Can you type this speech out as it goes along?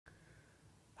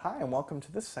Hi, and welcome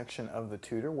to this section of the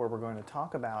tutor where we're going to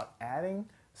talk about adding,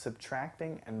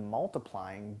 subtracting, and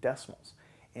multiplying decimals.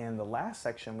 In the last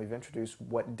section, we've introduced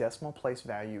what decimal place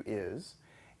value is,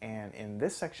 and in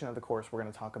this section of the course, we're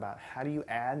going to talk about how do you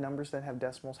add numbers that have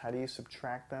decimals, how do you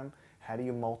subtract them, how do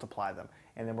you multiply them,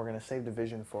 and then we're going to save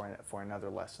division for another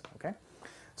lesson, okay?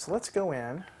 So let's go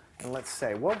in and let's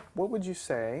say, what would you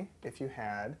say if you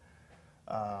had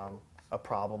a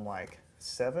problem like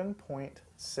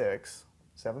 7.6,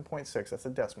 that's a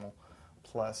decimal,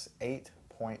 plus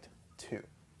 8.2.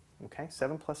 Okay,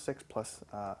 7 plus 6 plus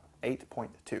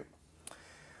 8.2.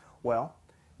 Well,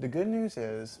 the good news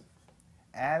is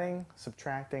adding,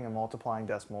 subtracting, and multiplying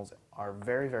decimals are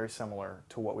very, very similar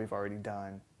to what we've already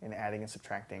done in adding and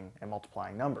subtracting and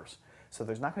multiplying numbers. So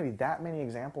there's not going to be that many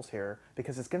examples here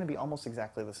because it's going to be almost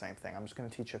exactly the same thing. I'm just going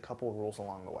to teach you a couple of rules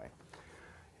along the way.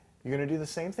 You're going to do the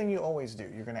same thing you always do.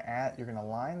 You're going to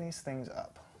line these things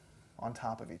up on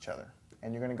top of each other.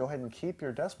 And you're going to go ahead and keep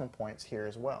your decimal points here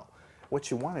as well.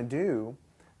 What you want to do,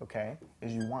 okay,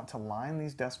 is you want to line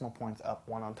these decimal points up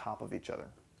one on top of each other.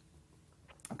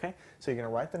 Okay, so you're going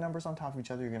to write the numbers on top of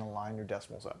each other, you're going to line your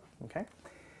decimals up, okay?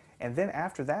 And then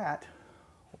after that,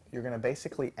 you're going to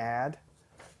basically add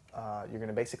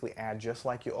just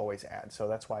like you always add. So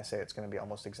that's why I say it's going to be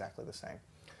almost exactly the same.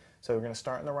 So we're going to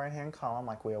start in the right-hand column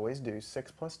like we always do.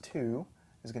 6 plus 2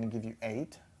 is going to give you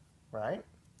 8, right?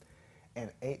 And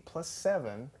 8 plus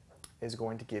 7 is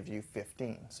going to give you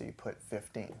 15. So you put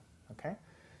 15, okay?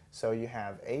 So you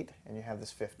have 8 and you have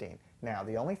this 15. Now,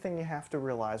 the only thing you have to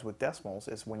realize with decimals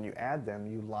is when you add them,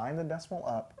 you line the decimal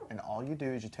up, and all you do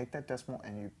is you take that decimal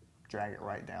and you drag it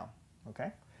right down,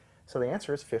 okay? So the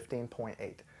answer is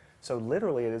 15.8. So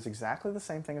literally it is exactly the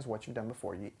same thing as what you've done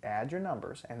before. You add your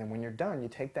numbers, and then when you're done, you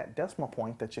take that decimal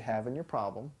point that you have in your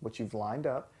problem, which you've lined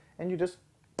up, and you just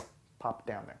pop it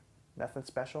down there. Nothing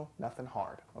special, nothing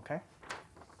hard, okay?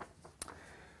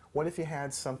 What if you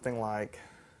had something like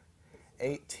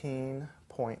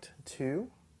 18.2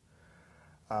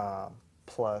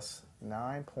 plus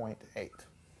 9.8?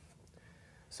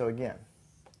 So again,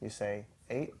 you say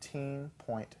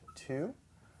 18.2,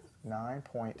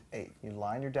 9.8. You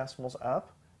line your decimals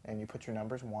up and you put your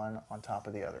numbers one on top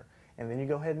of the other. And then you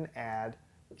go ahead and add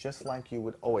just like you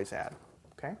would always add,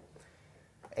 okay?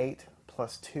 8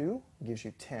 plus 2 gives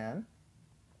you 10,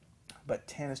 but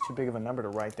 10 is too big of a number to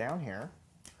write down here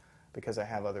because I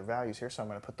have other values here, so I'm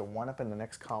going to put the 1 up in the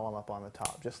next column up on the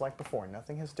top, just like before.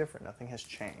 Nothing is different, nothing has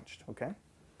changed, okay?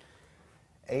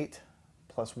 8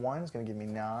 plus 1 is going to give me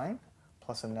 9,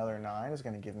 plus another 9 is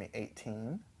going to give me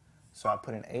 18. So I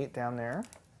put an 8 down there,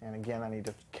 and again I need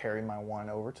to carry my 1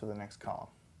 over to the next column,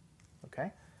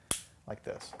 okay? Like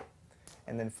this.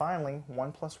 And then finally,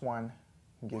 1 plus 1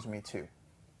 gives me 2,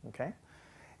 okay?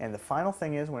 And the final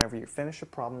thing is, whenever you finish a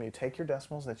problem, you take your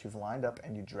decimals that you've lined up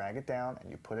and you drag it down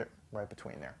and you put it right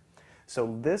between there.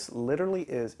 So this literally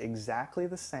is exactly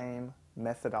the same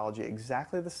methodology,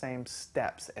 exactly the same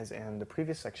steps as in the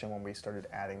previous section when we started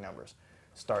adding numbers.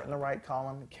 Start in the right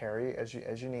column, carry as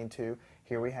you need to.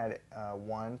 Here we had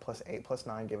 1 plus 8 plus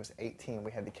 9 gave us 18.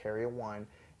 We had to carry a 1,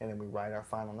 and then we write our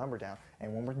final number down.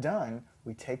 And when we're done,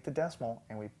 we take the decimal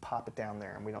and we pop it down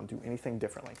there, and we don't do anything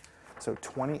differently. So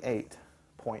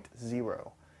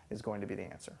 28.0 is going to be the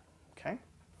answer, okay?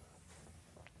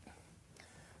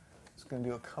 Just going to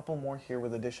do a couple more here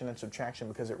with addition and subtraction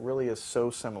because it really is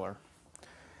so similar.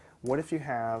 What if you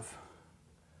have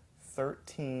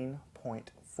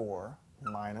 13.4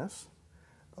 minus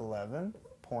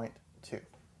 11.2?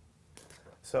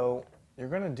 So you're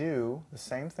going to do the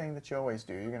same thing that you always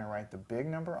do. You're going to write the big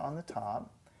number on the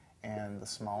top and the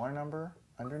smaller number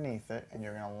underneath it, and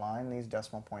you're going to line these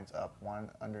decimal points up one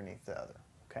underneath the other,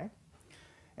 okay?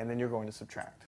 And then you're going to subtract.